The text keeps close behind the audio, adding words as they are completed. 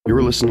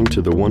You're listening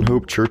to the One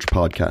Hope Church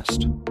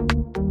podcast.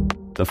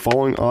 The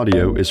following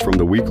audio is from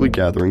the weekly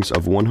gatherings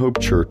of One Hope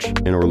Church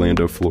in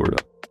Orlando, Florida.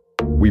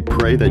 We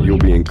pray that you'll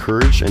be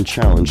encouraged and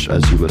challenged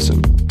as you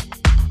listen.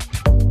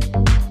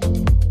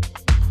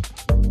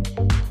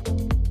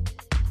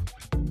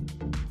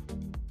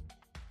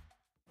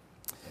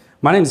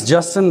 My name is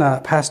Justin,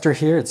 pastor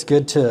here. It's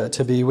good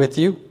to be with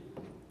you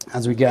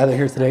as we gather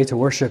here today to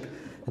worship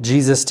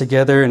Jesus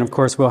together. And of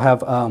course, we'll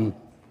have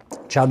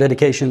child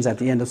dedications at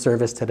the end of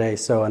service today.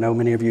 So I know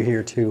many of you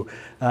here to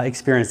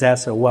experience that.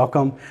 So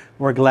welcome.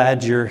 We're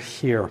glad you're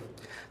here.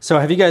 So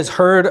have you guys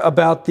heard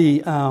about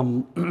the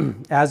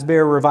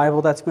Asbury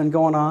revival that's been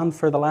going on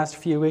for the last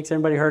few weeks?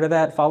 Everybody heard of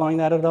that, following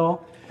that at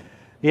all?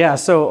 Yeah,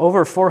 so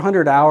over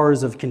 400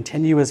 hours of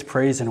continuous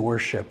praise and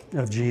worship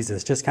of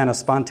Jesus just kind of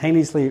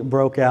spontaneously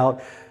broke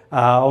out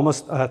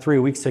almost 3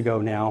 weeks ago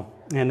now.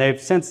 And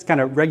they've since kind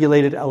of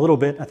regulated a little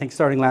bit, I think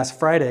starting last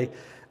Friday.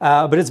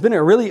 But it's been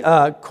a really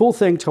cool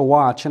thing to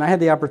watch. And I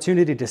had the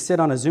opportunity to sit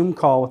on a Zoom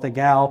call with a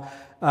gal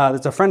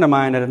that's a friend of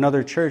mine at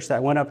another church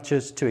that went up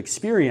just to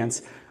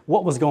experience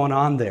what was going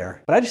on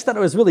there. But I just thought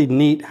it was really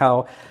neat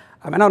how,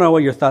 I don't know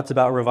what your thoughts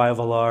about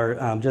revival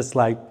are, just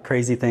like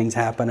crazy things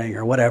happening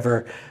or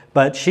whatever.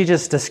 But she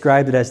just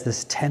described it as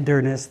this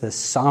tenderness, this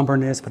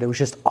somberness, but it was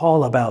just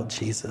all about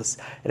Jesus.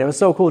 And it was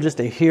so cool just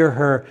to hear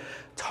her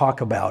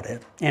talk about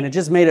it. And it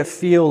just made it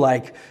feel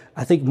like,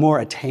 I think, more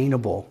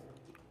attainable.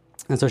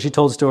 And so she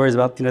told stories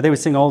about, they would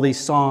sing all these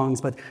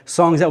songs, but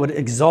songs that would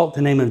exalt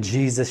the name of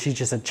Jesus. She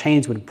just said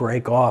chains would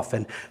break off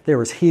and there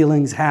was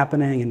healings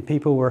happening and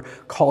people were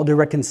called to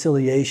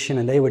reconciliation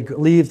and they would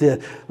leave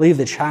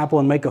the chapel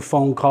and make a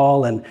phone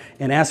call and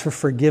ask for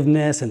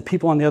forgiveness. And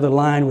people on the other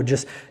line would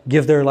just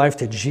give their life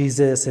to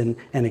Jesus and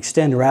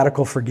extend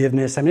radical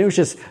forgiveness. I mean, it was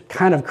just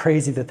kind of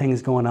crazy, the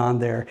things going on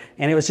there.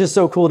 And it was just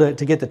so cool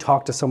to get to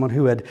talk to someone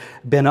who had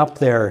been up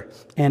there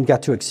and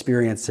got to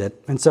experience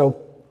it. And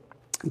so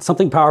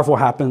something powerful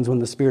happens when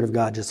the Spirit of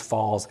God just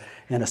falls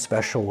in a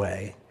special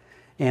way.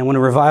 And when a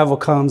revival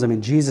comes,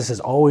 Jesus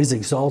is always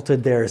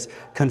exalted. There's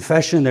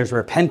confession, there's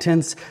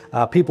repentance,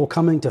 people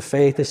coming to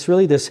faith. It's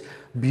really this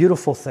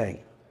beautiful thing.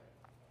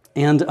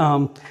 And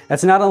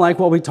that's not unlike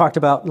what we talked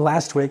about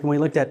last week when we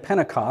looked at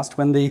Pentecost,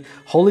 when the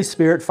Holy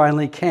Spirit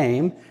finally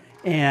came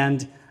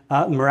and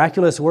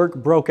miraculous work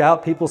broke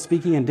out, people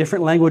speaking in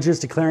different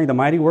languages, declaring the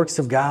mighty works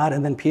of God.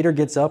 And then Peter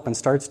gets up and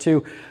starts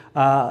to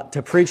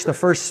preach the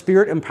first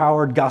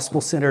Spirit-empowered,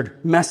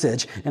 gospel-centered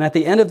message. And at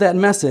the end of that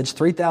message,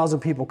 3,000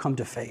 people come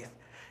to faith.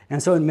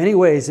 And so in many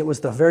ways, it was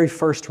the very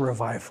first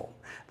revival,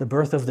 the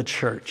birth of the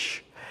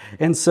church.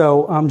 And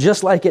so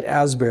just like at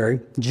Asbury,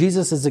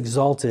 Jesus is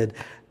exalted.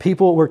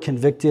 People were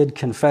convicted,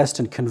 confessed,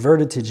 and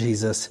converted to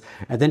Jesus,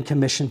 and then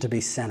commissioned to be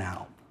sent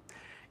out.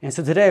 And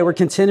so today we're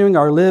continuing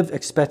our Live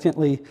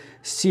Expectantly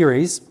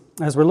series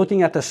as we're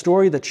looking at the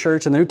story of the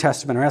church in the New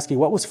Testament. We're asking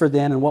what was for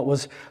then and what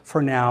was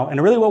for now. And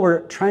really what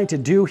we're trying to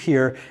do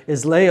here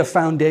is lay a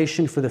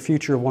foundation for the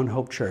future of One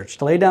Hope Church,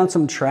 to lay down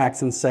some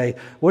tracks and say,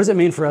 what does it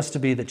mean for us to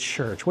be the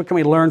church? What can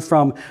we learn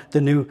from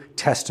the New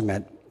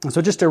Testament? And so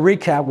just to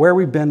recap where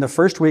we've been, the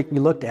first week we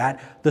looked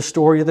at the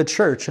story of the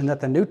church and that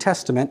the New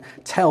Testament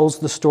tells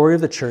the story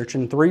of the church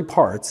in three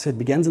parts. It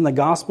begins in the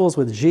Gospels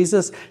with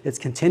Jesus, it's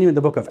continued in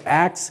the book of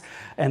Acts,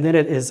 and then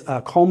it is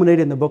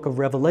culminated in the book of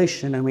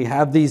Revelation. And we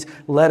have these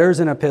letters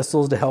and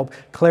epistles to help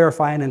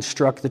clarify and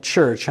instruct the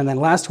church. And then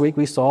last week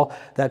we saw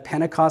that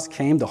Pentecost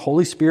came, the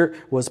Holy Spirit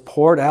was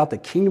poured out, the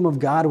kingdom of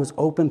God was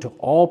open to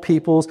all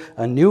peoples,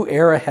 a new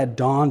era had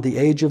dawned, the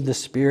age of the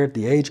Spirit,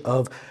 the age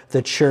of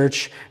the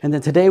church. And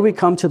then today we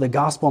come to the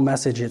gospel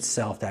message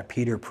itself that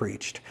Peter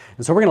preached.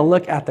 And so we're going to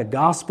look at the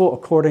gospel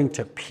according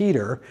to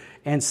Peter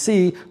and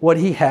see what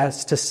he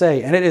has to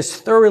say. And it is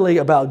thoroughly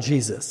about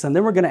Jesus. And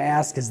then we're going to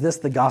ask, is this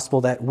the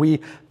gospel that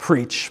we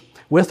preach?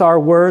 With our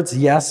words,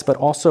 yes, but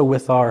also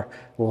with our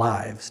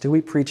lives. Do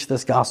we preach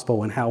this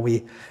gospel and how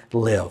we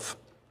live?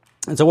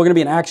 And so we're going to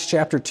be in Acts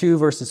chapter 2,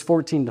 verses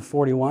 14 to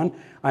 41.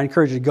 I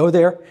encourage you to go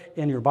there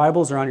in your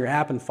Bibles or on your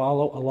app and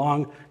follow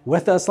along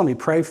with us. Let me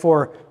pray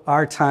for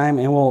our time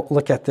and we'll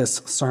look at this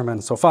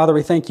sermon. So Father,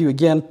 we thank you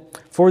again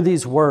for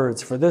these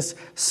words, for this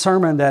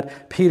sermon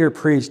that Peter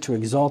preached to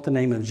exalt the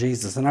name of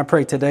Jesus. And I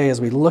pray today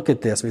as we look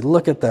at this, we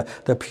look at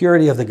the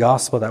purity of the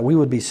gospel, that we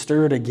would be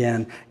stirred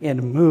again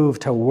and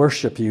moved to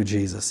worship you,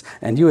 Jesus.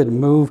 And you would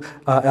move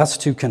us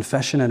to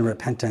confession and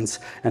repentance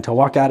and to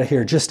walk out of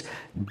here just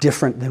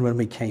different than when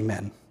we came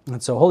in.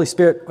 And so, Holy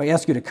Spirit, we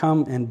ask you to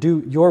come and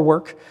do your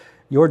work,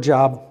 your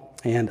job,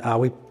 and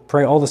we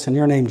pray all this in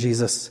your name,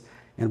 Jesus,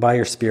 and by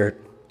your Spirit.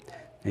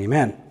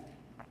 Amen.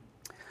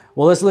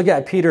 Well, let's look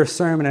at Peter's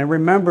sermon, and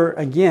remember,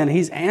 again,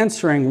 he's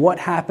answering what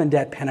happened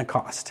at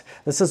Pentecost.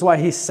 This is why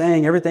he's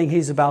saying everything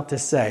he's about to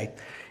say.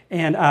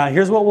 And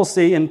here's what we'll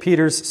see in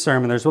Peter's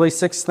sermon. There's really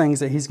 6 things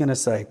that he's going to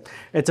say.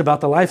 It's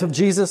about the life of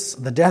Jesus,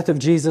 the death of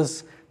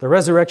Jesus, the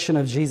resurrection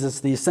of Jesus,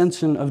 the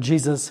ascension of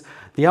Jesus,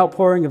 the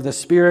outpouring of the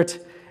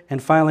Spirit,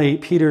 and finally,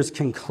 Peter's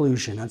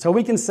conclusion. And so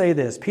we can say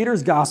this.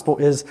 Peter's gospel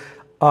is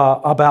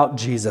about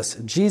Jesus.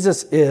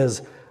 Jesus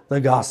is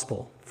the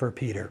gospel for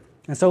Peter.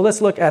 And so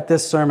let's look at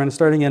this sermon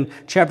starting in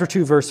chapter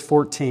 2, verse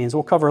 14. So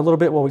we'll cover a little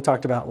bit what we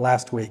talked about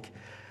last week.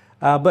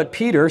 But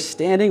Peter,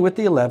 standing with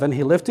the 11,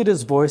 he lifted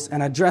his voice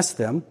and addressed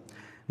them,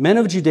 "Men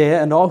of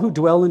Judea and all who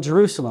dwell in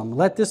Jerusalem,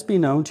 let this be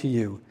known to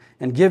you,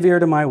 and give ear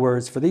to my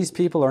words, for these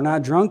people are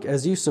not drunk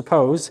as you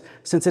suppose,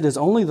 since it is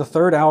only the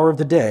 3rd hour of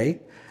the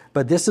day,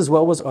 but this is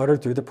what was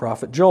uttered through the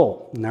prophet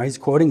Joel." Now he's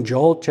quoting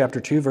Joel chapter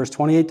 2, verse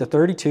 28 to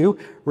 32,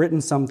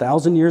 written some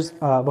 1,000 years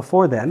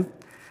before then.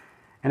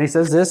 And he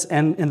says this,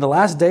 "And in the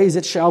last days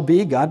it shall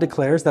be, God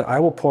declares, that I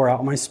will pour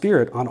out my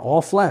spirit on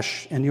all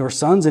flesh, and your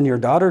sons and your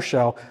daughters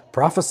shall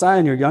prophesy,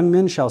 and your young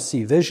men shall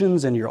see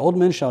visions, and your old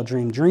men shall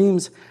dream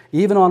dreams.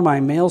 Even on my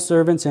male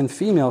servants and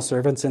female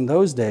servants in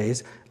those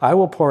days I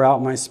will pour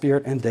out my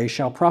spirit, and they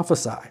shall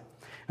prophesy.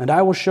 And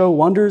I will show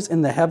wonders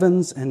in the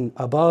heavens and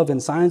above,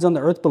 and signs on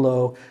the earth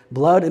below,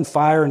 blood and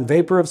fire and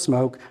vapor of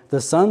smoke. The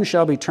sun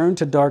shall be turned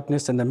to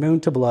darkness and the moon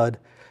to blood,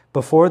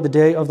 before the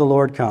day of the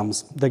Lord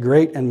comes, the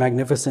great and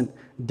magnificent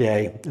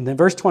day." And then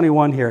verse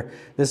 21 here,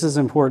 this is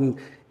important.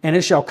 "And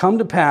it shall come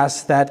to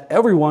pass that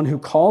everyone who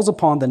calls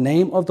upon the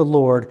name of the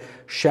Lord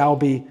shall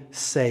be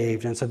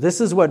saved." And so this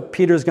is what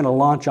Peter's going to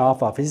launch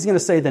off of. He's going to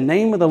say the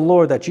name of the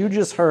Lord that you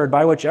just heard,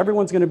 by which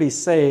everyone's going to be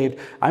saved.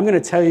 I'm going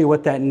to tell you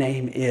what that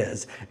name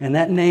is. And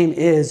that name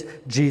is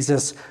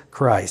Jesus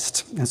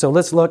Christ. And so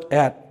let's look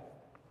at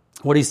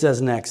what he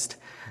says next.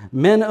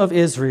 "Men of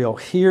Israel,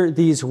 hear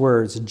these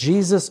words.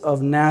 Jesus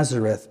of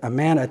Nazareth, a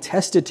man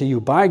attested to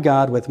you by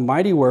God with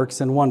mighty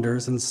works and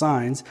wonders and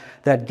signs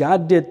that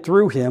God did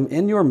through him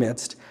in your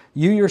midst,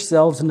 you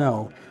yourselves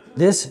know.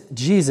 This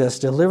Jesus,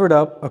 delivered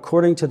up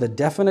according to the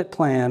definite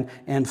plan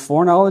and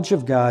foreknowledge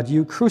of God,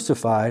 you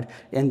crucified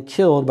and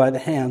killed by the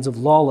hands of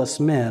lawless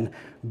men.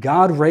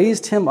 God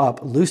raised him up,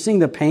 loosing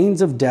the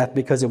pains of death,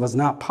 because it was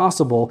not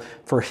possible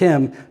for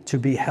him to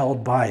be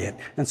held by it."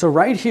 And so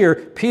right here,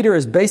 Peter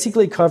is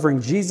basically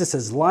covering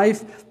Jesus'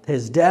 life,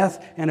 his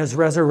death, and his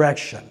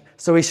resurrection.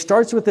 So he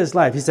starts with his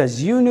life. He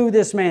says, you knew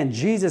this man,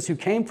 Jesus, who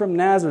came from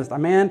Nazareth, a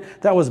man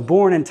that was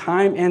born in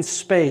time and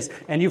space.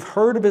 And you've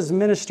heard of his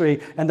ministry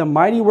and the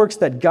mighty works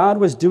that God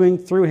was doing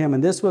through him.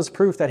 And this was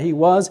proof that he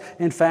was,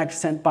 in fact,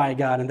 sent by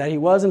God, and that he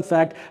was, in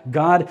fact,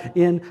 God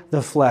in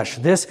the flesh.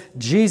 This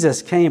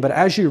Jesus came. But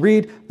as you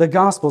read the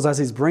Gospels, as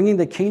he's bringing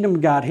the kingdom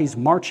of God, he's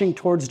marching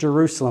towards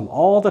Jerusalem.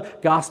 All the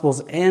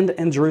Gospels end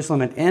in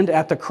Jerusalem and end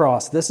at the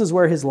cross. This is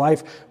where his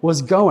life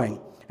was going.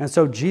 And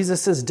so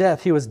Jesus'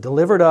 death, he was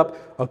delivered up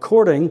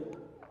according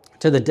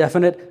to the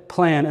definite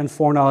plan and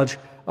foreknowledge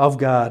of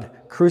God,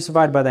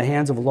 crucified by the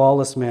hands of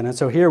lawless men. And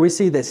so here we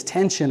see this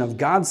tension of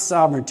God's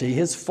sovereignty,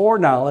 his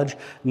foreknowledge,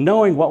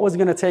 knowing what was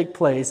going to take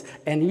place,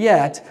 and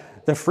yet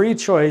the free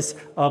choice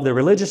of the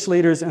religious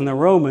leaders and the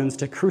Romans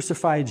to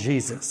crucify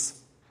Jesus.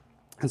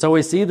 And so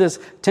we see this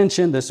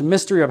tension, this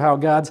mystery of how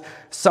God's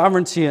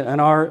sovereignty and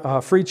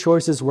our free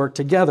choices work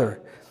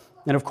together.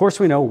 And of course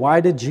we know, why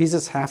did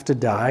Jesus have to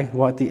die?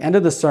 Well, at the end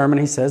of the sermon,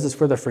 he says it's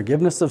for the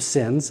forgiveness of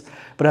sins.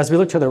 But as we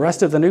look to the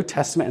rest of the New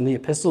Testament and the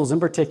epistles in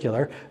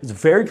particular, it's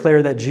very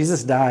clear that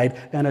Jesus died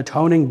an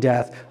atoning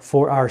death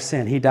for our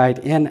sin. He died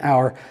in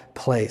our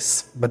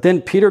place. But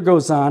then Peter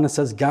goes on and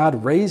says,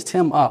 God raised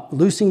him up,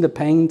 loosing the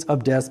pains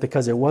of death,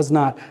 because it was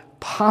not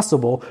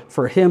possible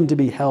for him to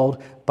be held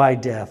by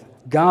death.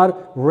 God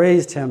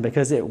raised him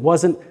because it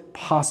wasn't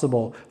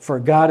possible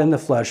for God in the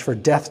flesh, for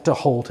death to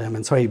hold him.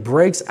 And so he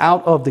breaks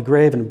out of the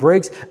grave and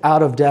breaks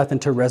out of death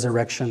into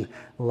resurrection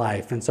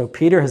life. And so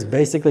Peter has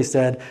basically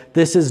said,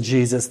 this is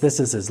Jesus, this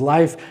is his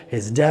life,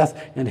 his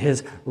death, and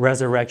his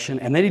resurrection.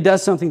 And then he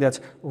does something that's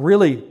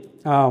really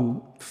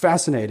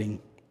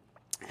fascinating.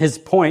 His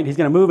point, he's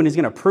going to move and he's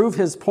going to prove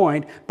his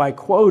point by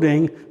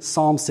quoting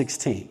Psalm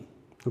 16.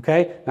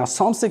 Okay? Now,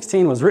 Psalm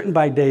 16 was written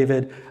by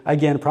David,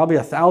 again, probably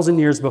 1,000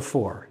 years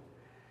before.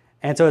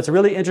 And so it's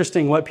really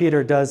interesting what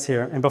Peter does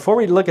here. And before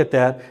we look at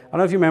that, I don't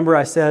know if you remember,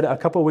 I said a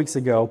couple of weeks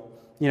ago,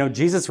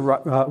 Jesus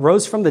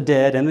rose from the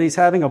dead, and then he's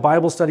having a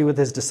Bible study with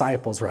his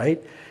disciples,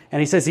 right? And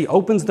he says he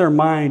opens their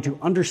mind to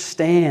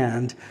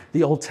understand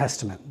the Old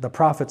Testament, the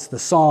prophets, the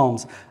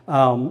Psalms,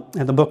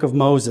 and the book of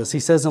Moses.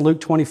 He says in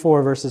Luke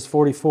 24, verses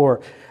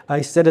 44,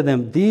 I said to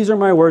them, these are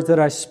my words that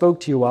I spoke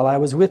to you while I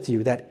was with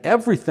you, that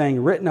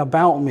everything written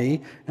about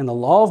me in the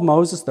law of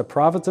Moses, the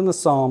prophets, and the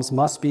Psalms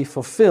must be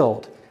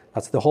fulfilled.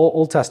 That's the whole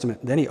Old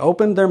Testament. Then he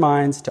opened their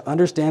minds to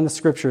understand the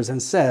scriptures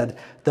and said,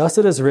 thus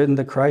it is written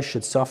that Christ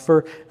should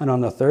suffer and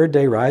on the third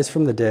day rise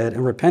from the dead,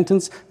 and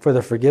repentance for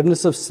the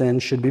forgiveness of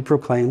sins should be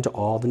proclaimed to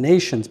all the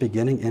nations,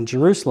 beginning in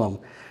Jerusalem.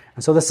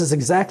 And so this is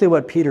exactly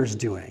what Peter's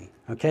doing.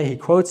 Okay, he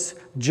quotes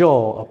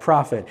Joel, a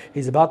prophet.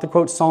 He's about to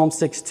quote Psalm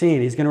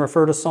 16. He's going to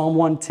refer to Psalm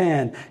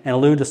 110 and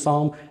allude to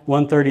Psalm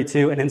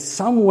 132. And in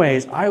some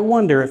ways, I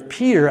wonder if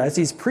Peter, as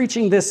he's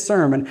preaching this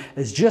sermon,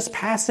 is just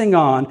passing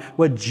on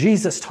what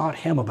Jesus taught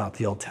him about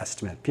the Old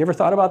Testament. Have you ever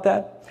thought about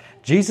that?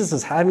 Jesus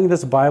is having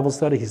this Bible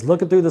study. He's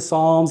looking through the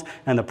Psalms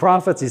and the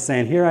prophets. He's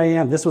saying, here I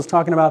am. This was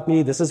talking about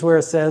me. This is where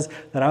it says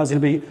that I was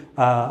going to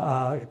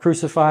be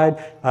crucified.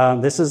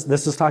 This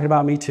is talking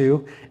about me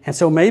too. And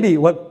so maybe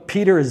what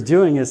Peter is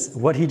doing is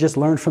what he just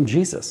learned from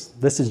Jesus.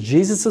 This is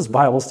Jesus's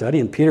Bible study,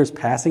 and Peter's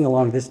passing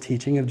along this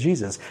teaching of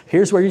Jesus.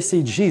 Here's where you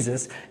see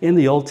Jesus in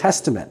the Old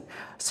Testament.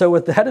 So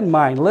with that in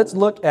mind, let's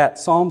look at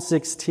Psalm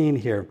 16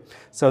 here.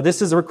 So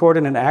this is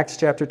recorded in Acts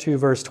chapter 2,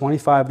 verse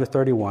 25 to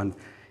 31.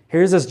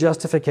 Here's his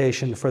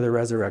justification for the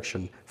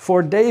resurrection.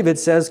 For David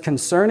says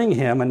concerning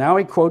him, and now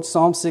he quotes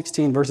Psalm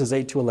 16, verses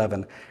 8 to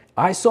 11,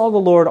 I saw the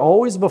Lord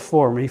always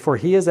before me, for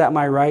he is at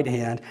my right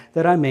hand,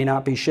 that I may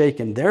not be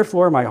shaken.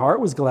 Therefore my heart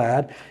was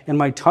glad, and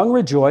my tongue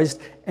rejoiced,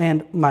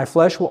 and my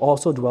flesh will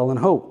also dwell in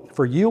hope.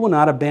 For you will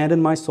not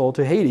abandon my soul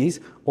to Hades,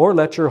 or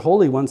let your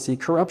Holy One see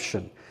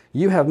corruption.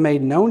 You have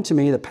made known to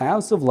me the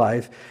paths of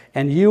life,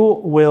 and you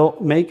will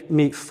make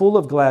me full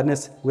of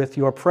gladness with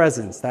your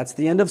presence. That's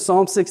the end of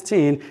Psalm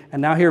 16.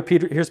 And now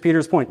here's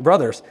Peter's point.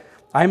 Brothers,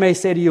 I may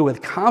say to you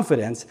with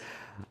confidence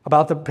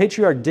about the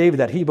patriarch David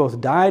that he both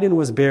died and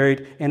was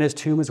buried, and his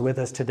tomb is with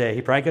us today.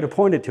 He probably could have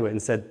pointed to it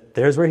and said,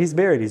 there's where he's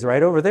buried. He's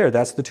right over there.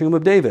 That's the tomb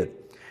of David.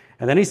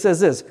 And then he says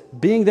this,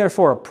 being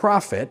therefore a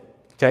prophet,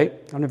 okay,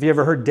 I don't know if you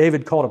ever heard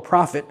David called a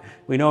prophet.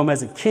 We know him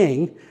as a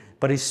king,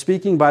 but he's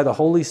speaking by the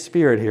Holy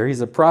Spirit here.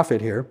 He's a prophet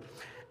here.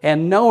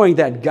 And knowing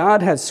that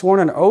God had sworn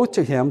an oath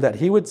to him that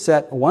he would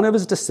set one of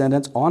his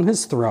descendants on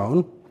his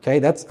throne. Okay,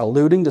 that's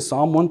alluding to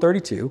Psalm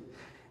 132.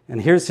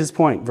 And here's his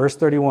point, verse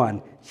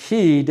 31.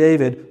 He,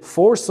 David,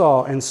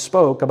 foresaw and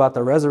spoke about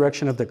the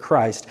resurrection of the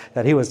Christ,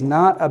 that he was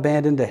not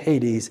abandoned to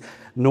Hades,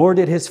 nor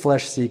did his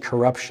flesh see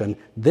corruption.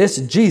 This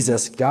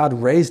Jesus God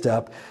raised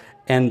up,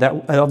 and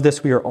that of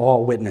this we are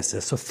all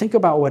witnesses. So think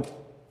about what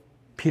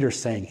Peter's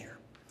saying here.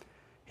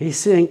 He's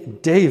seeing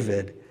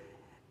David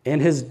in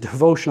his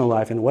devotional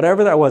life, and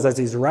whatever that was, as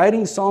he's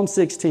writing Psalm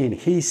 16,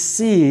 he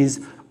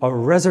sees a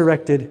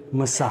resurrected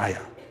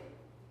Messiah.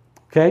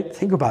 Okay,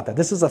 think about that.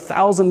 This is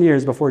 1,000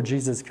 years before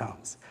Jesus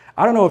comes.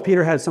 I don't know if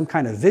Peter had some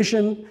kind of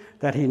vision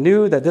that he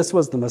knew that this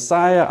was the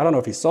Messiah. I don't know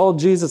if he saw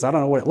Jesus. I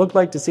don't know what it looked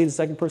like to see the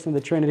second person of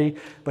the Trinity,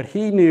 but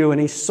he knew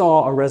and he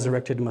saw a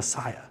resurrected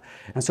Messiah.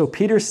 And so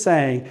Peter's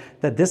saying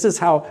that this is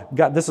how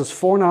God, this is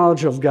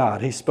foreknowledge of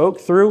God. He spoke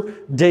through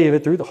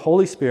David, through the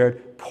Holy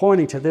Spirit,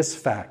 pointing to this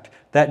fact,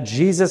 that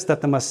Jesus,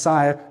 that the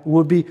Messiah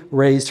would be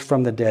raised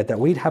from the dead, that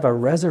we'd have a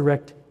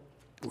resurrected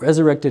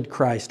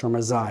Christ or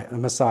Messiah.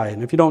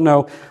 And if you don't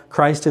know,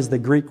 Christ is the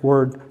Greek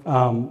word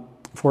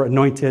for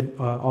anointed,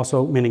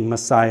 also meaning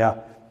Messiah.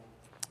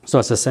 So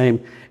it's the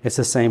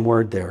same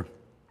word there.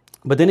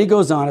 But then he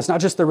goes on, it's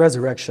not just the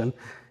resurrection.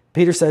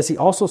 Peter says he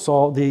also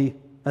saw the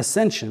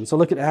ascension. So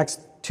look at Acts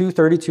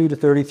 2:32 to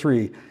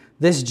 33.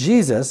 This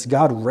Jesus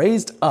God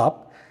raised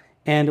up,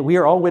 and we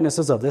are all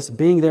witnesses of this,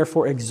 being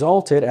therefore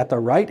exalted at the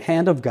right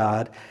hand of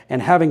God,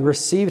 and having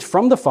received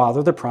from the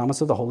Father the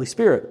promise of the Holy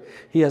Spirit.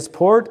 He has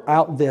poured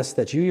out this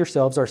that you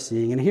yourselves are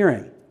seeing and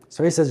hearing.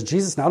 So he says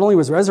Jesus not only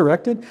was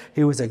resurrected,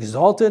 he was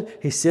exalted,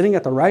 he's sitting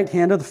at the right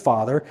hand of the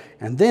Father,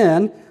 and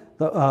then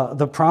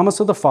the promise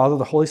of the Father,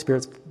 the Holy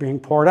Spirit's being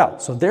poured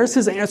out. So there's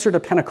his answer to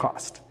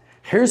Pentecost.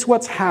 Here's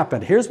what's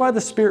happened. Here's why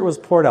the Spirit was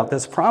poured out.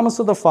 This promise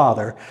of the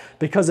Father,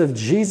 because of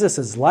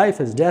Jesus' life,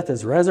 his death,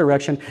 his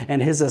resurrection,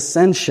 and his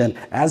ascension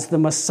as the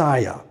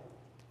Messiah.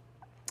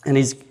 And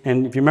if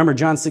you remember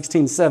John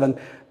 16:7,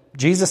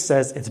 Jesus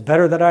says, it's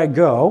better that I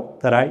go,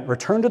 that I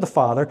return to the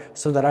Father,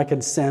 so that I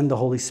can send the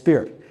Holy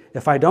Spirit.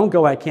 If I don't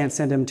go, I can't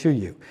send him to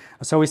you.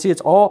 So we see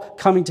it's all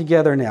coming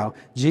together now.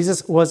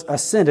 Jesus was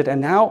ascended,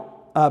 and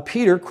now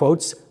Peter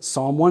quotes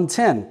Psalm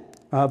 110.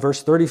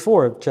 Verse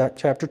 34 of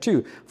chapter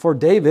 2. For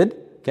David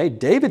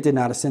did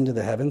not ascend to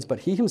the heavens, but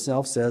he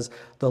himself says,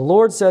 the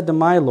Lord said to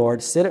my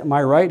Lord, sit at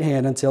my right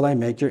hand until I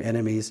make your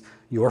enemies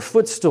your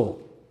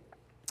footstool.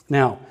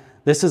 Now,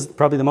 this is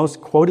probably the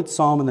most quoted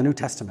psalm in the New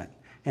Testament.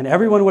 And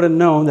everyone would have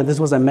known that this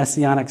was a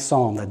messianic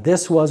psalm, that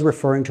this was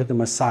referring to the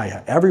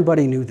Messiah.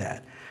 Everybody knew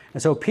that.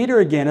 And so Peter,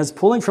 again, is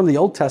pulling from the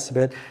Old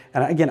Testament.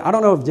 And again, I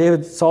don't know if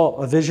David saw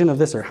a vision of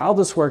this or how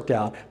this worked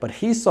out, but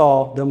he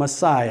saw the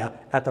Messiah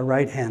at the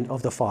right hand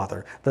of the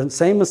Father, the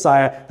same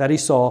Messiah that he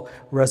saw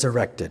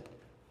resurrected.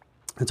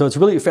 And so it's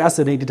really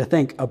fascinating to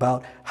think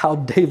about how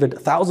David,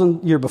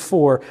 1,000 years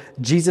before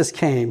Jesus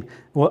came,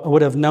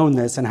 would have known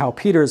this, and how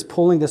Peter is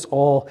pulling this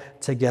all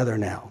together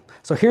now.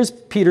 So here's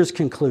Peter's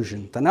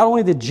conclusion, that not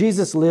only did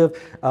Jesus live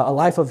a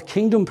life of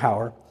kingdom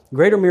power,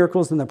 greater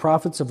miracles than the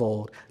prophets of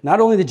old. Not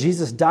only did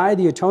Jesus die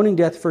the atoning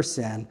death for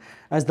sin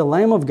as the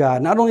Lamb of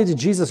God, not only did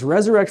Jesus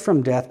resurrect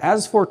from death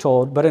as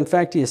foretold, but in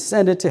fact he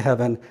ascended to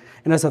heaven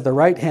and is at the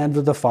right hand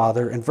of the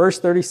Father. In verse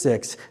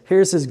 36,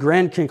 here's his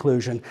grand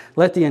conclusion.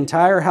 Let the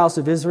entire house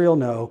of Israel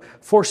know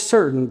for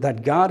certain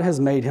that God has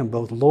made him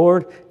both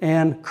Lord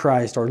and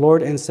Christ, or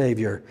Lord and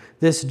Savior,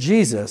 this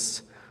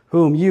Jesus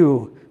whom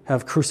you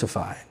have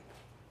crucified.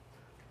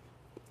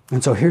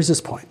 And so here's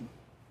his point.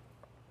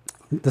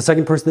 The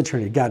second person of the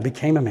Trinity, God,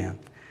 became a man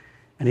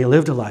And he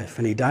lived a life,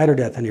 and he died a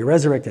death, and he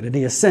resurrected, and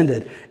he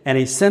ascended, and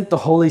he sent the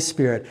Holy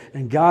Spirit.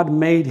 And God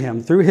made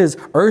him, through his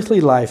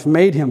earthly life,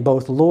 made him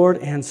both Lord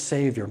and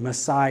Savior,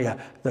 Messiah,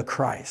 the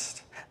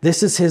Christ.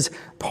 This is his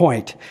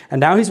point. And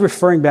now he's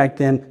referring back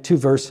then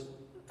to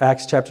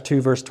Acts chapter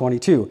 2, verse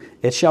 22.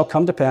 It shall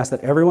come to pass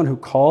that everyone who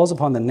calls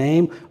upon the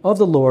name of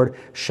the Lord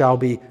shall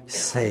be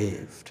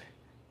saved.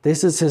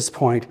 This is his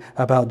point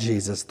about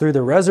Jesus. Through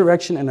the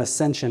resurrection and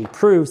ascension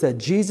proves that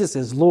Jesus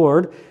is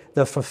Lord,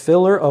 the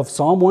fulfiller of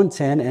Psalm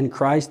 110, and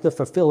Christ, the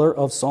fulfiller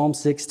of Psalm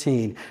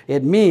 16.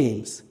 It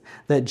means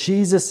that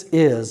Jesus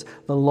is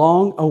the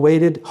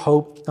long-awaited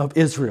hope of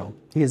Israel.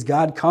 He is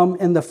God come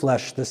in the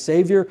flesh, the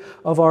Savior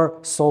of our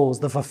souls,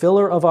 the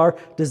fulfiller of our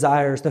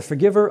desires, the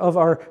forgiver of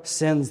our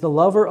sins, the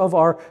lover of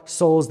our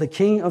souls, the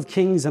King of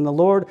kings and the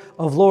Lord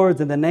of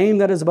lords, and the name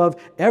that is above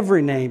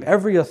every name,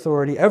 every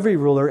authority, every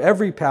ruler,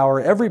 every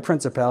power, every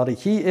principality.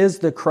 He is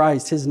the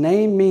Christ. His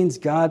name means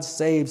God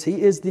saves.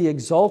 He is the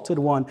exalted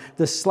one,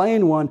 the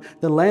slain one,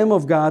 the Lamb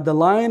of God, the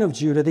Lion of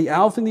Judah, the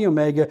Alpha and the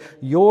Omega,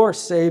 your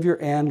Savior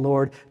and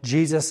Lord,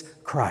 Jesus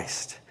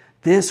Christ.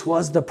 This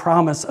was the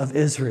promise of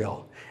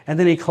Israel. And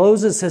then he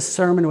closes his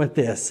sermon with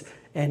this,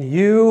 and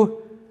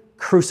you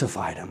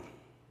crucified him.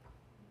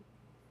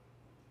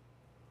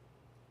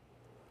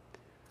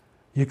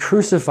 You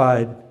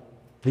crucified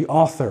the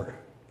author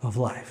of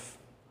life.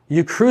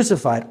 You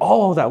crucified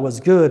all that was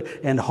good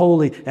and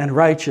holy and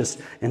righteous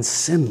and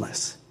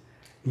sinless.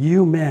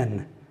 You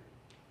men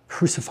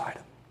crucified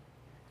him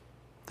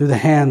through the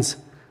hands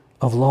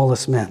of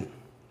lawless men.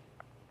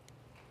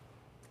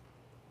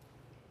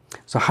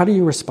 So how do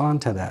you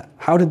respond to that?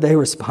 How did they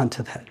respond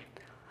to that?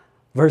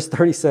 Verse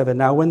 37,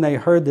 now when they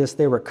heard this,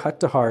 they were cut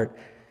to heart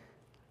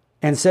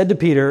and said to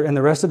Peter and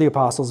the rest of the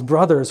apostles,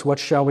 brothers, what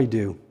shall we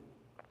do?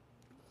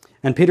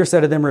 And Peter said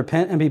to them,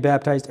 repent and be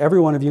baptized,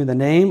 every one of you, in the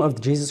name of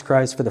Jesus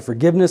Christ for the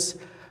forgiveness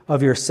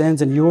of your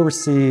sins, and you will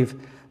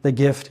receive the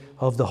gift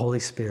of the Holy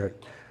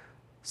Spirit.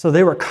 So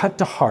they were cut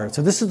to heart.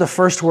 So this is the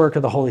first work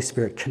of the Holy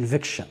Spirit,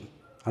 conviction.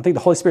 I think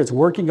the Holy Spirit's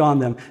working on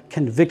them,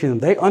 convicting them.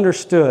 They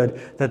understood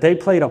that they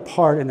played a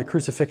part in the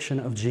crucifixion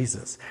of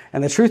Jesus.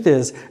 And the truth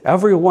is,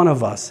 every one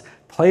of us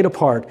played a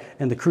part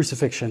in the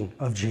crucifixion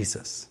of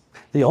Jesus.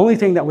 The only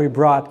thing that we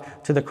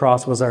brought to the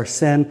cross was our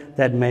sin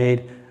that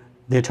made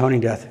the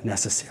atoning death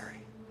necessary.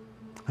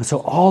 And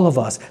so all of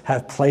us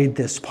have played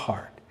this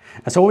part.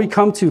 And so when we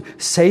come to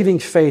saving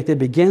faith, it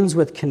begins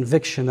with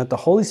conviction, that the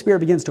Holy Spirit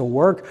begins to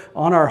work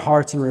on our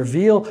hearts and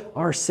reveal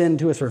our sin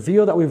to us,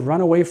 reveal that we've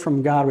run away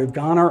from God, we've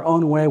gone our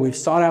own way, we've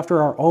sought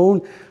after our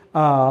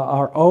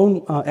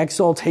own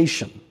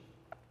exaltation.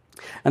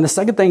 And the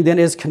second thing then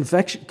is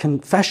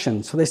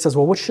confession. So they says,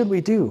 well, what should we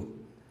do?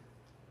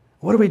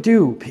 What do we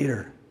do,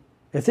 Peter?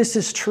 If this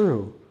is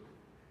true,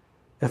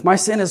 if my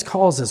sin is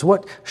causes,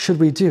 what should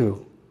we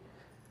do?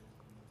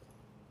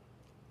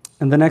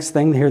 And the next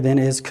thing here then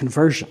is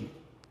conversion.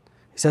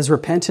 He says,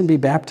 repent and be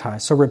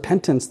baptized. So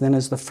repentance then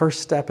is the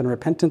first step, and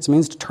repentance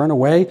means to turn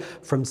away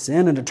from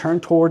sin and to turn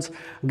towards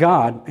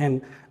God.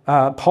 And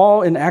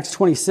Paul in Acts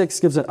 26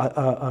 gives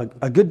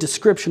a good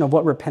description of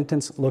what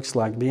repentance looks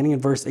like, beginning in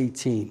verse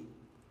 18.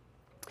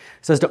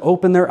 It says, to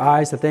open their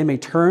eyes that they may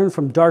turn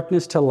from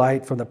darkness to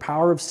light, from the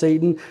power of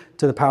Satan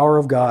to the power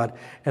of God,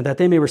 and that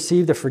they may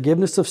receive the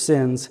forgiveness of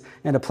sins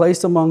and a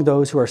place among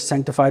those who are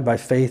sanctified by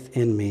faith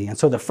in me. And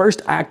so the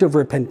first act of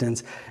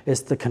repentance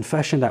is the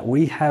confession that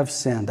we have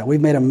sinned, that we've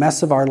made a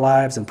mess of our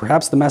lives and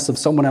perhaps the mess of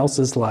someone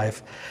else's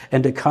life,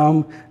 and to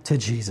come to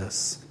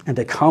Jesus and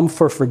to come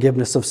for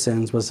forgiveness of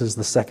sins, which is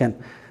the second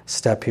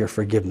step here,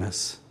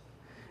 forgiveness.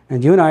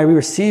 And you and I, we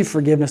receive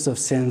forgiveness of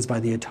sins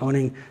by the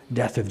atoning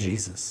death of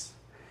Jesus.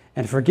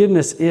 And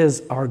forgiveness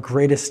is our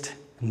greatest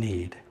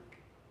need.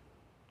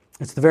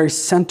 It's the very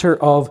center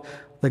of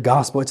the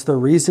gospel. It's the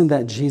reason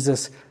that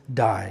Jesus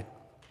died.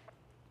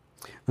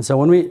 And so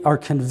when we are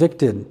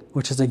convicted,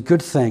 which is a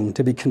good thing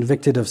to be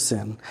convicted of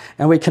sin,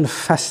 and we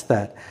confess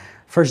that,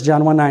 1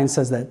 John 1:9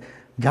 says that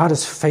God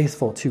is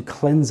faithful to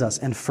cleanse us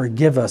and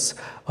forgive us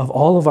of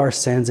all of our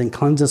sins and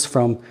cleanse us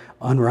from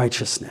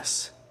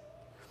unrighteousness.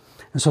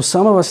 And so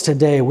some of us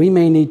today, we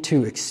may need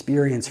to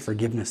experience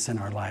forgiveness in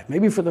our life,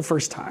 maybe for the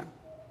first time.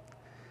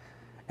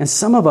 And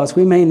some of us,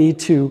 we may need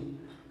to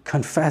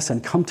confess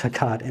and come to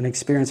God and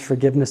experience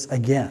forgiveness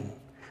again,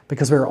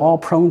 because we're all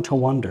prone to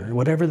wonder,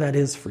 whatever that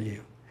is for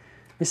you.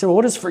 You say, well,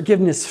 what does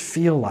forgiveness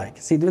feel like?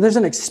 See, there's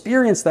an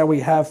experience that we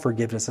have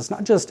forgiveness. It's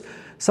not just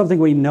something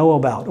we know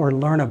about or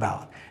learn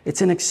about.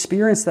 It's an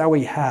experience that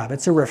we have.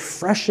 It's a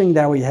refreshing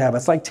that we have.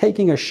 It's like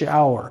taking a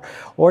shower,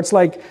 or it's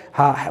like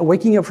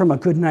waking up from a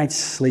good night's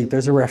sleep.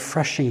 There's a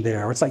refreshing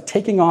there. Or it's like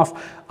taking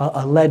off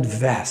a lead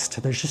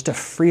vest. There's just a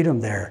freedom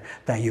there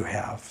that you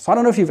have. So I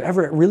don't know if you've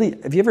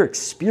ever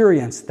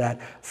experienced that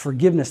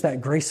forgiveness,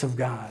 that grace of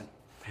God.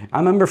 I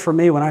remember for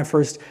me, when I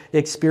first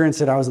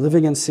experienced it, I was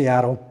living in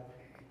Seattle,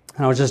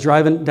 and I was just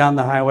driving down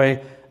the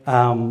highway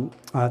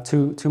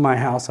to my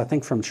house, I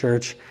think from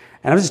church.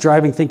 And I was just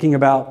driving, thinking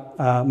about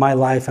my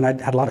life, and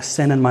I had a lot of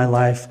sin in my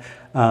life,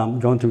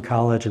 going through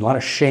college, and a lot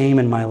of shame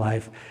in my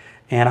life.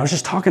 And I was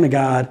just talking to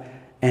God,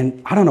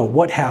 And I don't know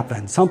what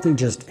happened. Something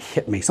just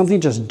hit me.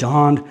 Something just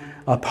dawned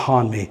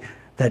upon me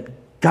that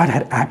God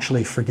had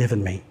actually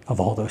forgiven me of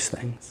all those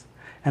things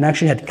and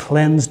actually had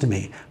cleansed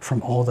me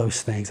from all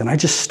those things. And I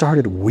just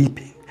started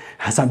weeping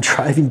as I'm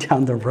driving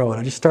down the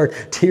road.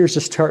 Tears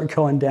just start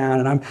going down,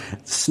 and I'm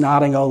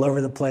snotting all over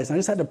the place. And I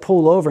just had to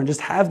pull over and just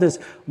have this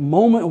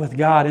moment with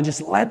God and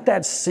just let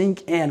that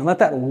sink in. Let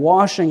that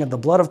washing of the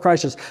blood of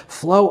Christ just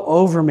flow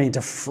over me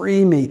to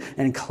free me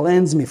and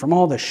cleanse me from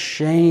all the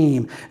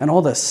shame and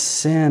all the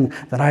sin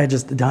that I had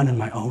just done in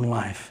my own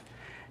life.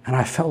 And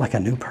I felt like a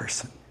new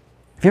person.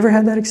 Have you ever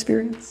had that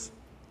experience?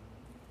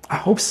 I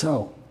hope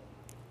so.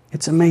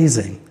 It's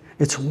amazing.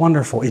 It's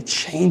wonderful. It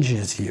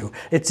changes you.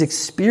 It's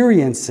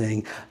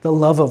experiencing the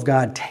love of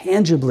God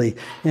tangibly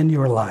in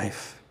your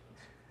life.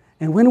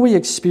 And when we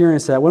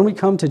experience that, when we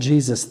come to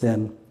Jesus,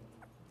 then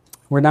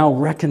we're now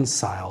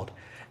reconciled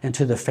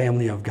into the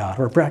family of God.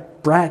 We're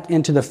back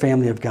into the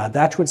family of God.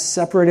 That's what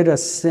separated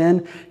us.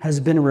 Sin has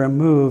been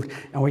removed,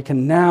 and we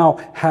can now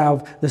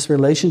have this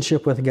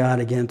relationship with God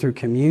again through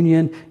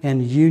communion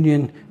and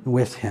union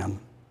with Him.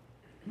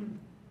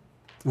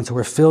 And so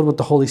we're filled with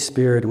the Holy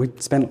Spirit. We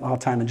spent a lot of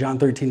time in John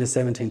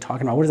 13-17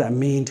 talking about what does that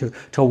mean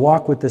to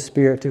walk with the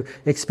Spirit, to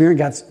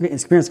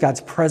experience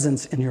God's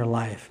presence in your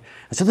life.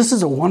 And so this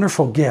is a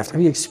wonderful gift.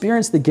 Have you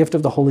experienced the gift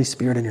of the Holy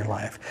Spirit in your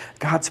life?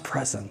 God's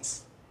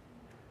presence.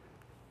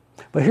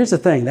 But here's the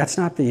thing, that's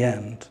not the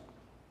end.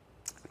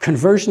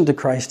 Conversion to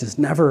Christ is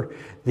never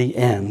the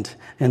end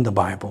in the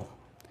Bible.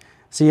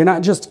 So you're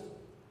not just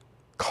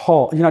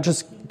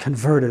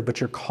converted,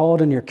 but you're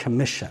called and you're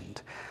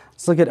commissioned.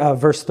 Let's look at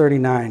verse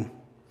 39.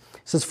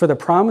 It says, "For the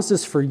promise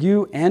is for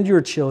you and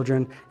your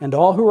children and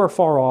all who are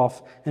far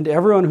off and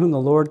everyone whom the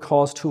Lord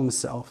calls to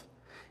Himself."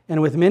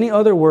 And with many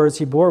other words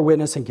He bore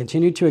witness and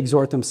continued to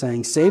exhort them,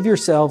 saying, "Save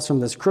yourselves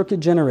from this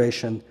crooked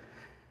generation."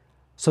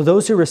 So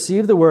those who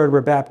received the word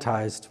were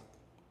baptized,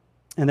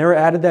 and there were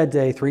added that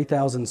day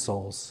 3,000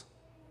 souls.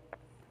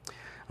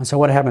 And so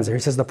what happens there?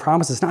 He says the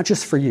promise is not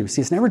just for you.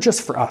 See, it's never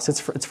just for us. It's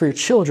for your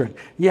children.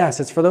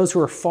 Yes, it's for those who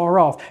are far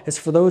off. It's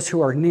for those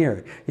who are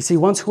near. You see,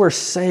 once we're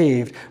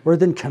saved, we're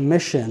then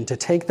commissioned to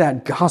take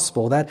that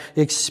gospel, that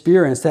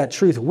experience, that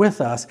truth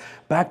with us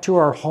back to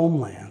our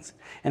homelands.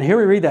 And here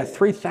we read that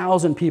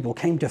 3,000 people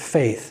came to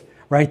faith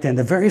right then,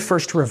 the very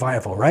first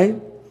revival, right?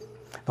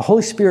 The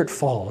Holy Spirit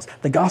falls.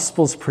 The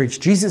gospel is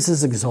preached. Jesus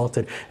is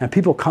exalted, and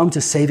people come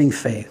to saving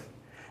faith.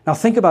 Now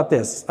think about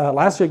this.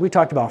 Last week we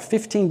talked about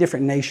 15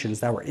 different nations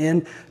that were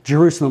in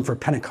Jerusalem for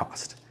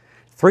Pentecost.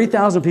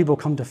 3,000 people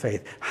come to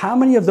faith. How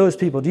many of those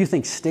people do you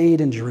think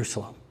stayed in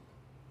Jerusalem?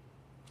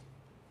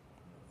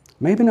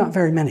 Maybe not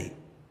very many.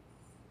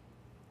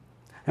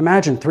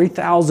 Imagine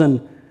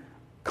 3,000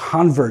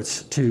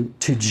 converts to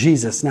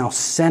Jesus now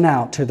sent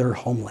out to their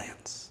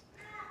homelands.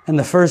 And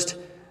the first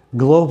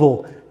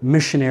global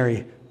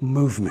missionary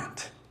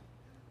movement.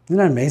 Isn't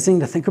that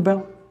amazing to think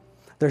about?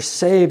 They're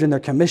saved and they're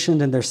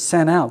commissioned and they're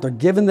sent out. They're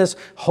given this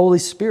Holy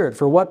Spirit.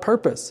 For what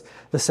purpose?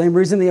 The same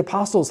reason the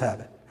apostles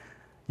have it.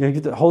 You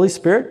get the Holy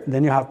Spirit,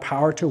 then you have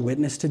power to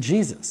witness to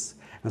Jesus.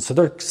 And so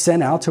they're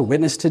sent out to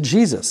witness to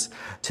Jesus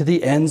to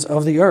the ends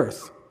of the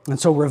earth. And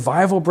so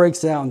revival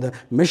breaks out and the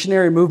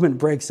missionary movement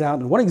breaks out.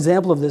 And one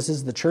example of this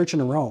is the church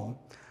in Rome.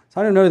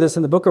 So I don't know this,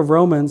 in the book of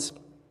Romans,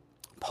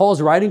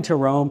 Paul's writing to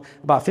Rome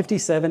about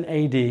 57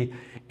 AD,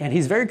 and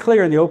he's very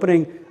clear in the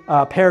opening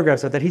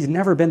paragraphs that he's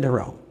never been to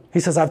Rome. He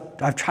says,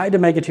 I've tried to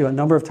make it to you a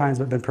number of times,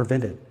 but been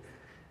prevented.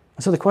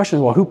 And so the question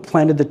is, well, who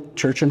planted the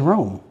church in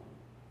Rome?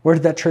 Where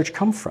did that church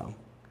come from?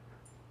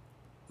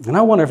 And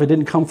I wonder if it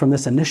didn't come from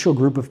this initial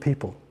group of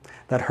people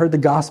that heard the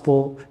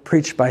gospel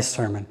preached by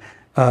sermon,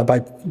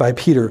 by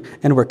Peter,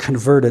 and were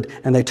converted,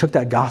 and they took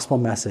that gospel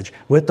message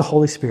with the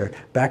Holy Spirit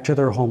back to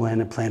their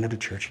homeland and planted a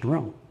church in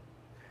Rome.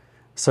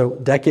 So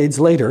decades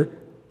later,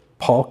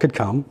 Paul could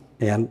come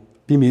and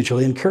be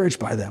mutually encouraged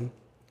by them.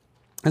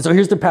 And so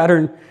here's the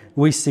pattern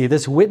we see,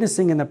 this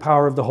witnessing in the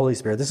power of the Holy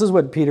Spirit. This is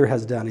what Peter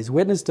has done. He's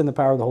witnessed in the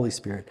power of the Holy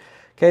Spirit.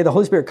 Okay, the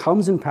Holy Spirit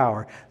comes in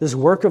power. This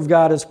work of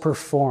God is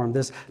performed.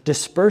 This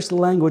dispersed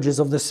languages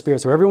of the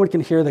Spirit so everyone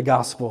can hear the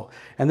gospel.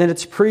 And then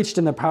it's preached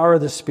in the power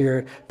of the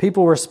Spirit.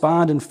 People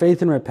respond in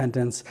faith and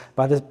repentance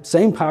by the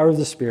same power of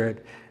the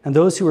Spirit. And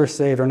those who are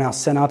saved are now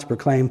sent out to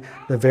proclaim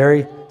the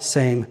very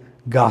same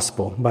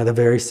gospel by the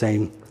very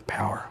same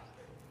power.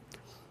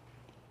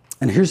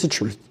 And here's the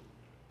truth.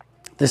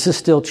 This is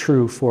still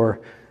true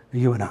for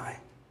you and I.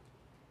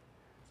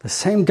 The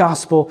same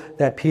gospel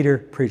that Peter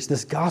preached,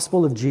 this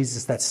gospel of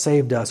Jesus that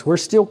saved us, we're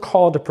still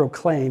called to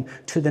proclaim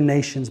to the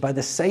nations by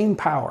the same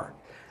power.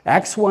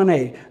 Acts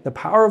 1:8, the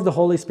power of the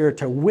Holy Spirit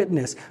to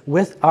witness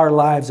with our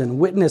lives and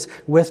witness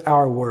with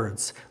our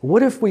words.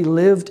 What if we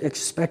lived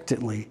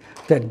expectantly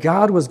that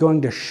God was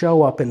going to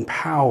show up in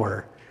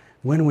power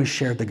when we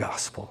shared the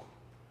gospel?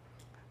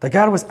 That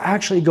God was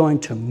actually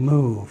going to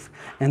move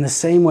in the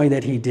same way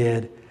that He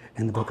did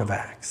in the book of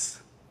Acts.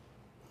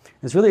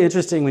 It's really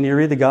interesting when you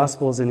read the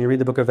Gospels and you read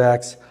the book of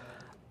Acts,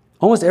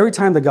 almost every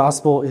time the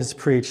gospel is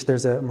preached,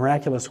 there's a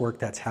miraculous work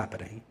that's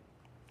happening.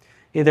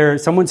 Either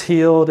someone's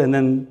healed and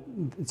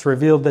then it's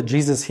revealed that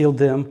Jesus healed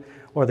them,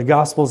 or the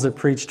Gospels that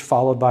preached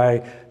followed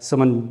by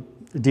someone,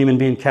 a demon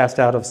being cast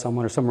out of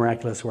someone or some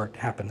miraculous work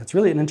happen. It's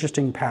really an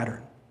interesting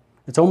pattern.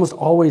 It's almost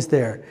always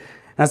there.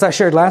 And as I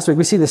shared last week,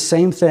 we see the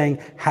same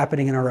thing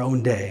happening in our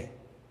own day.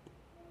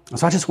 And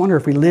so I just wonder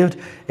if we lived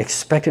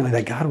expectantly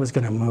that God was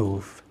going to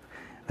move,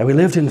 that we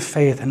lived in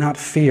faith and not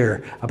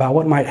fear about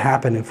what might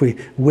happen if we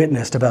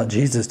witnessed about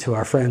Jesus to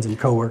our friends and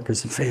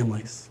coworkers and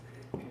families.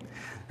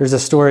 There's a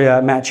story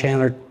Matt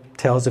Chandler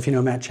tells. If you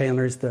know Matt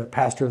Chandler, he's the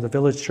pastor of the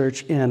Village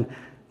Church in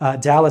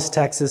Dallas,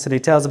 Texas, and he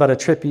tells about a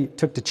trip he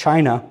took to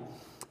China,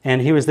 and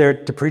he was there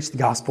to preach the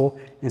gospel,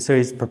 and so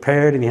he's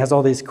prepared, and he has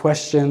all these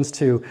questions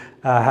to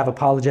have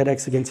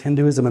apologetics against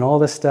Hinduism and all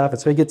this stuff,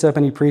 and so he gets up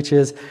and he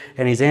preaches,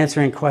 and he's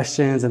answering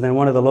questions, and then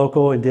one of the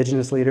local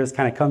indigenous leaders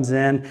kind of comes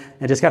in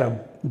and just kind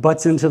of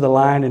butts into the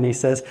line, and he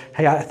says,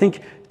 hey, I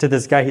think, to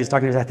this guy he's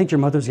talking to, I think your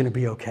mother's going to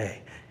be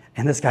okay.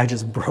 And this guy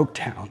just broke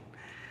down.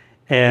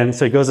 And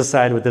so he goes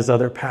aside with this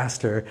other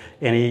pastor,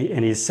 and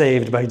he's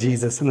saved by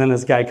Jesus. And then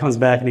this guy comes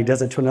back and he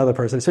does it to another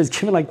person. So he's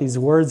giving like these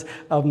words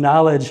of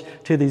knowledge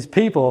to these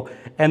people,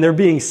 and they're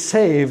being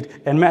saved.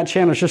 And Matt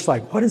Chandler's just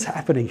like, what is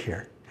happening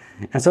here?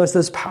 And so it's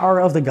this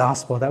power of the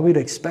gospel that we'd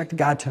expect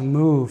God to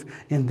move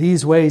in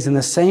these ways, in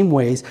the same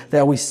ways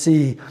that we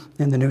see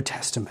in the New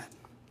Testament.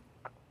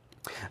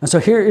 And so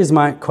here is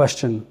my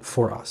question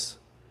for us.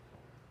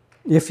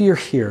 If you're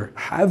here,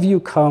 have you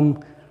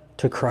come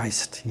to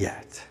Christ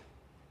yet?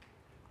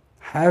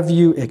 Have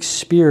you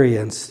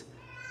experienced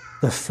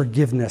the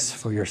forgiveness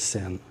for your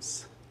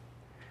sins?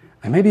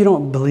 And maybe you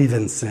don't believe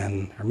in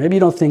sin, or maybe you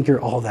don't think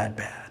you're all that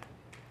bad.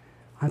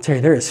 I'll tell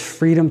you, there is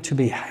freedom to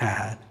be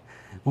had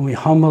when we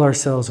humble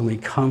ourselves and we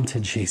come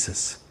to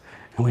Jesus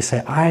and we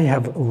say, I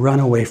have run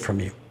away from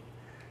you.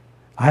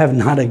 I have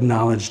not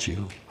acknowledged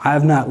you. I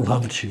have not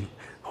loved you.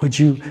 Would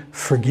you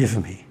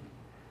forgive me?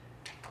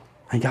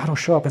 And God will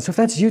show up. And so if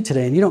that's you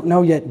today and you don't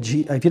know yet,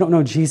 if you don't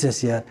know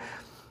Jesus yet,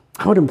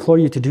 I would implore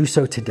you to do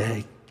so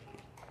today,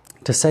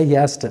 to say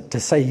yes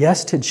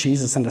to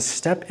Jesus and to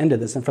step into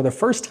this. And for the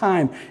first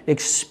time,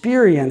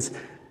 experience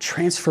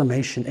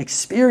transformation,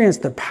 experience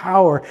the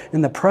power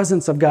and the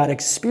presence of God,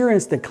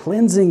 experience the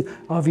cleansing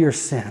of your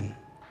sin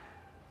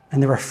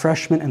and the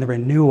refreshment and the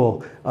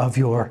renewal of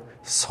your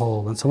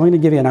soul. And so I'm going to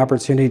give you an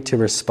opportunity to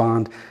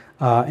respond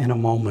in a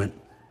moment.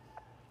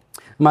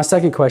 My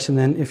second question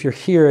then, if you're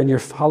here and you're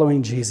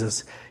following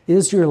Jesus,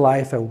 is your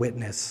life a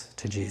witness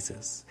to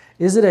Jesus?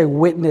 Is it a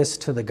witness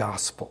to the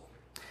gospel?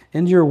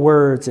 In your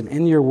words and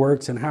in your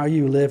works and how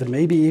you live, and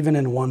maybe even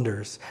in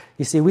wonders.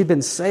 You see, we've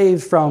been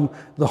saved from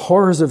the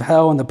horrors of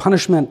hell and the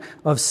punishment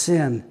of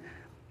sin.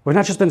 We've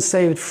not just been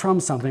saved from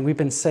something, we've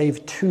been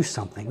saved to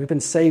something. We've been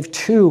saved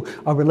to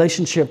a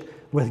relationship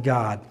with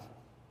God,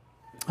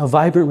 a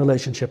vibrant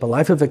relationship, a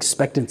life of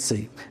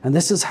expectancy. And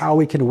this is how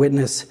we can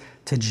witness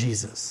to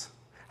Jesus.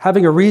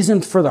 Having a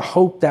reason for the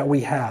hope that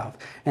we have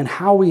and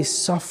how we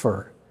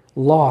suffer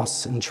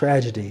loss and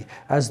tragedy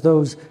as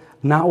those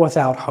not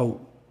without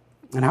hope,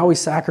 and how we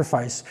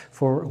sacrifice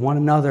for one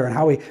another, and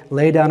how we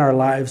lay down our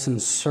lives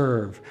and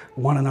serve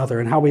one another,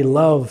 and how we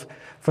love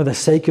for the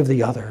sake of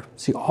the other.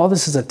 See, all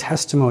this is a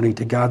testimony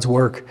to God's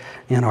work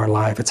in our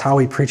life. It's how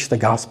we preach the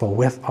gospel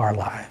with our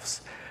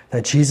lives,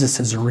 that Jesus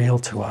is real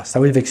to us, that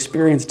we've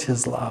experienced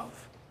his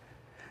love.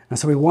 And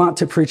so we want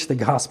to preach the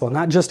gospel,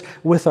 not just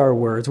with our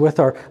words, with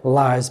our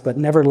lives, but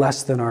never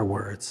less than our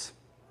words.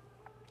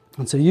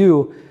 And so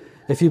you,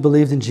 if you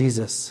believed in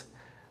Jesus,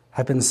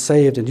 have been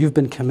saved, and you've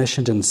been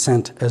commissioned and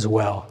sent as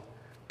well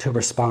to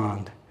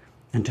respond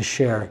and to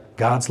share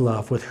God's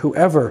love with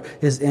whoever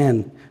is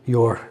in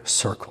your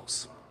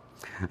circles.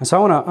 And so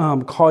I want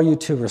to call you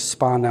to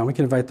respond now. We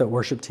can invite the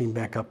worship team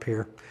back up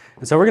here.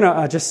 And so we're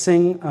going to just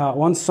sing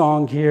one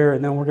song here,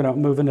 and then we're going to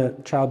move into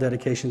child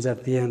dedications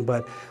at the end.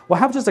 But we'll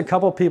have just a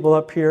couple people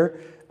up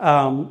here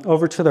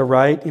over to the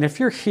right. And if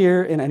you're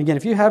here, and again,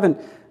 if you haven't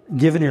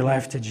given your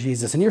life to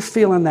Jesus and you're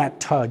feeling that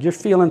tug, you're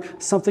feeling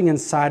something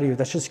inside of you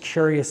that's just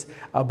curious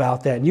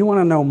about that, and you want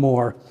to know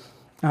more,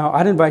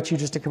 I'd invite you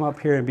just to come up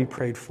here and be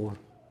prayed for.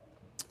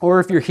 Or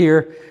if you're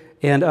here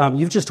and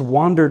you've just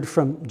wandered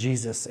from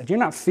Jesus, and you're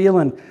not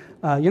feeling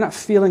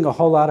a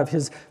whole lot of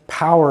his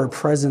power or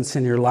presence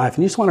in your life,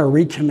 and you just want to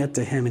recommit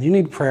to him, and you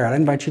need prayer, I'd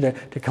invite you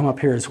to come up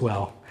here as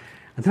well.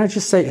 And then I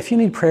just say, if you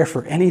need prayer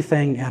for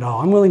anything at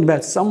all, I'm willing to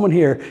bet someone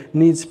here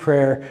needs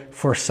prayer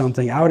for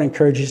something. I would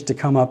encourage you to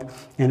come up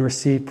and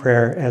receive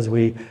prayer as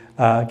we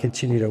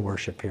continue to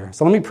worship here.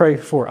 So let me pray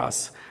for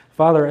us.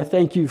 Father, I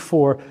thank you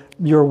for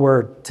your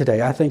word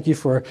today. I thank you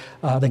for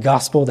the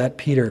gospel that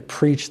Peter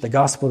preached, the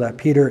gospel that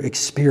Peter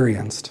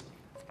experienced,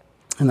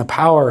 and the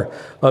power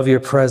of your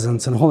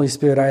presence. And Holy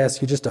Spirit, I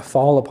ask you just to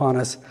fall upon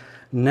us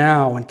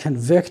now and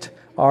convict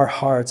our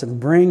hearts and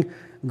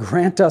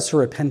grant us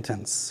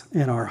repentance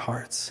in our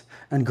hearts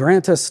and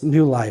grant us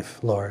new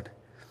life, Lord.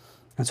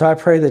 And so I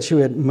pray that you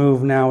would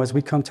move now as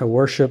we come to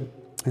worship,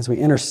 as we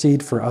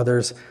intercede for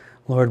others.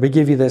 Lord, we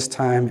give you this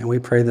time, and we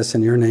pray this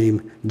in your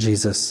name,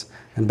 Jesus,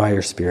 and by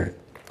your Spirit.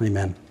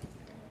 Amen.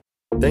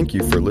 Thank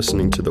you for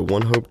listening to the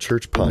One Hope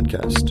Church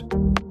podcast.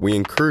 We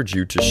encourage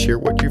you to share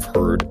what you've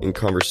heard in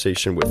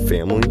conversation with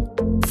family,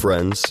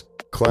 friends,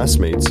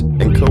 classmates,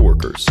 and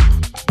coworkers.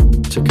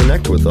 To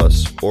connect with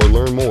us or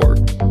learn more,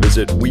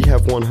 visit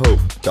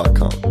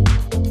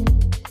wehaveonehope.com.